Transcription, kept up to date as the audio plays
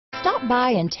Stop by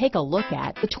and take a look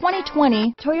at the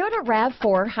 2020 Toyota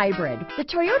RAV4 Hybrid. The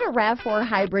Toyota RAV4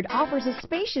 Hybrid offers a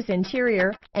spacious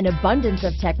interior, an abundance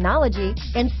of technology,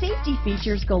 and safety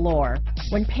features galore.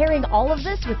 When pairing all of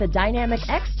this with a dynamic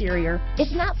exterior,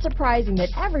 it's not surprising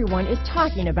that everyone is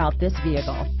talking about this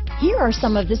vehicle. Here are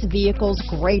some of this vehicle's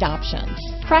great options: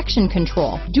 traction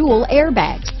control, dual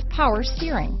airbags, power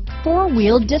steering,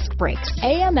 four-wheel disc brakes,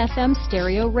 AM/FM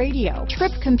stereo radio,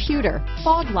 trip computer,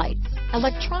 fog lights,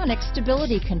 electronic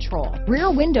stability control, rear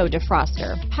window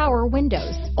defroster, power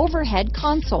windows, overhead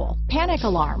console, panic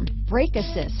alarm, brake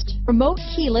assist, remote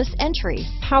keyless entry,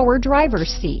 power driver's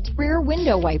seat, rear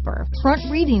window wiper, front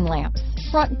reading lamps,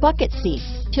 front bucket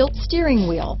seats, tilt steering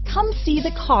wheel. Come see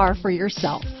the car for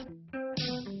yourself.